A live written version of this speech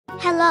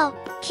Hello,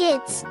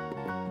 kids!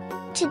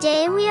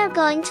 Today we are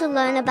going to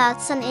learn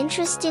about some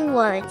interesting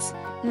words: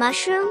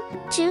 mushroom,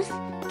 tooth,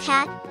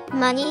 cat,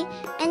 money,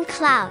 and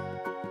cloud.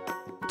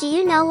 Do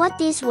you know what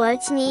these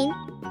words mean?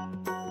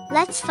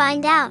 Let's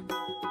find out.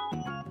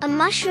 A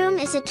mushroom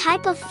is a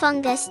type of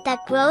fungus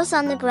that grows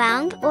on the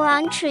ground or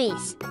on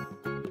trees.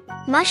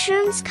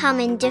 Mushrooms come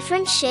in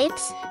different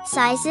shapes,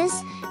 sizes,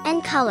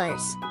 and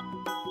colors.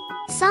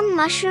 Some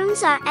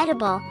mushrooms are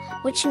edible,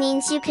 which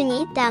means you can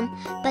eat them,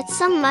 but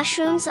some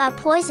mushrooms are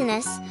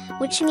poisonous,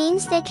 which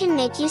means they can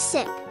make you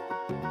sick.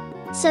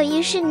 So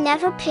you should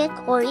never pick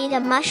or eat a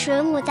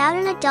mushroom without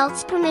an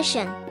adult's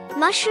permission.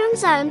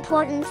 Mushrooms are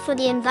important for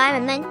the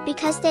environment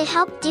because they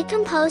help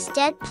decompose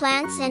dead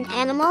plants and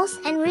animals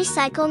and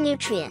recycle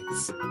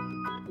nutrients.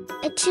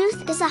 A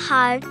tooth is a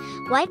hard,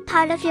 white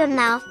part of your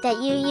mouth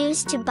that you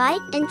use to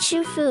bite and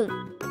chew food.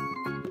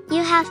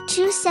 You have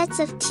two sets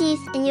of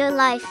teeth in your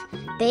life: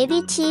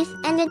 baby teeth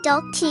and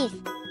adult teeth.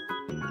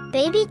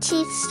 Baby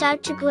teeth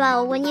start to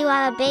grow when you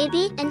are a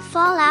baby and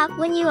fall out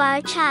when you are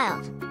a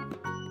child.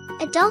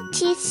 Adult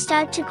teeth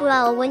start to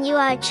grow when you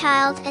are a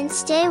child and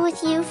stay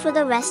with you for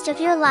the rest of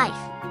your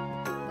life.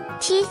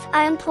 Teeth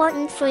are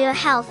important for your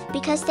health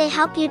because they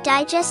help you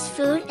digest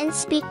food and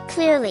speak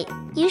clearly.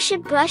 You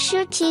should brush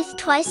your teeth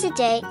twice a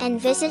day and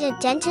visit a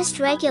dentist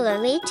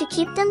regularly to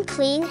keep them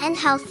clean and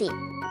healthy.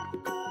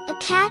 A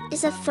cat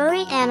is a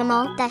furry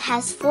animal that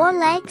has 4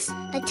 legs,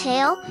 a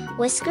tail,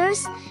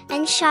 whiskers,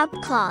 and sharp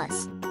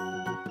claws.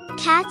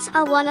 Cats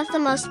are one of the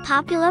most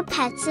popular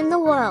pets in the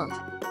world.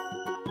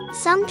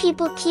 Some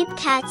people keep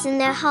cats in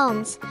their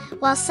homes,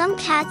 while some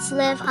cats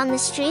live on the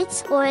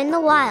streets or in the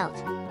wild.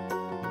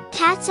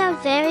 Cats are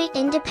very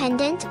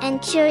independent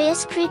and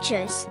curious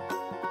creatures.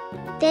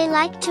 They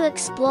like to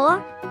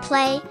explore,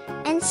 play,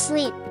 and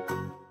sleep.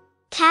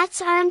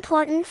 Cats are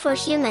important for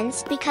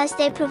humans because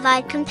they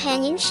provide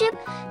companionship,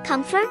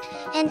 comfort,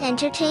 and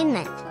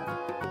entertainment.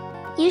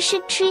 You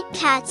should treat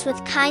cats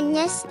with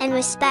kindness and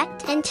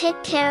respect and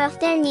take care of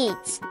their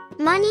needs.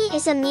 Money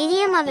is a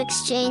medium of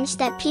exchange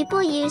that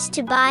people use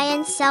to buy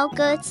and sell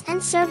goods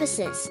and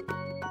services.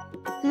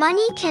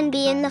 Money can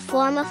be in the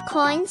form of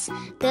coins,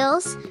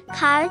 bills,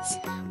 cards,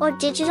 or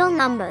digital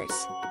numbers.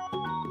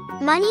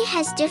 Money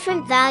has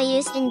different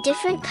values in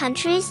different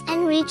countries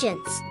and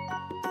regions.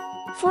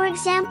 For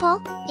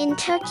example, in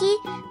Turkey,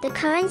 the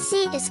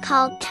currency is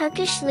called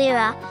Turkish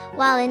lira,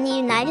 while in the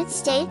United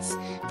States,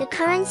 the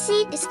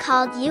currency is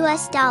called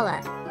US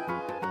dollar.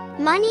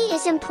 Money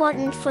is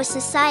important for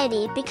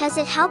society because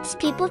it helps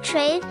people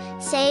trade,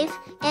 save,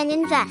 and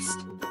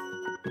invest.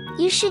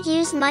 You should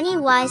use money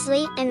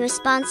wisely and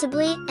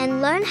responsibly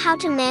and learn how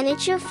to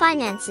manage your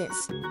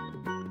finances.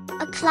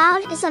 A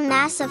cloud is a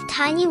mass of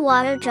tiny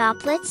water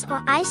droplets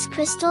or ice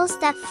crystals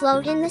that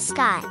float in the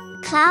sky.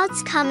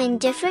 Clouds come in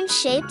different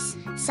shapes,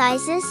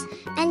 sizes,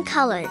 and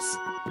colors.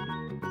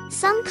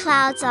 Some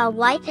clouds are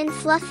white and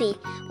fluffy,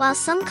 while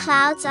some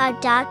clouds are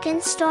dark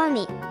and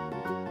stormy.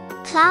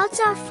 Clouds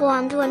are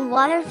formed when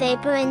water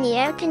vapor in the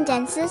air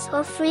condenses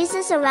or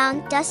freezes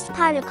around dust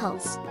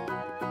particles.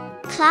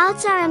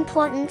 Clouds are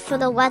important for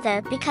the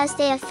weather because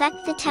they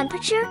affect the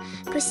temperature,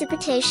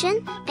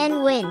 precipitation,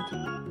 and wind.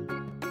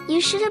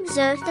 You should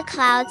observe the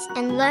clouds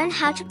and learn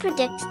how to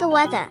predict the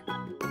weather.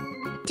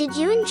 Did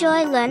you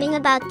enjoy learning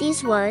about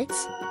these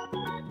words?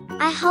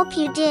 I hope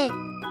you did.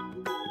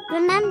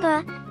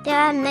 Remember, there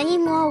are many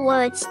more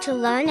words to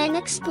learn and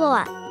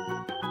explore.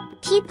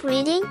 Keep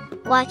reading,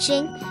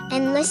 watching,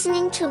 and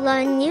listening to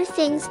learn new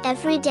things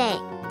every day.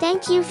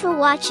 Thank you for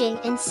watching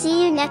and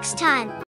see you next time.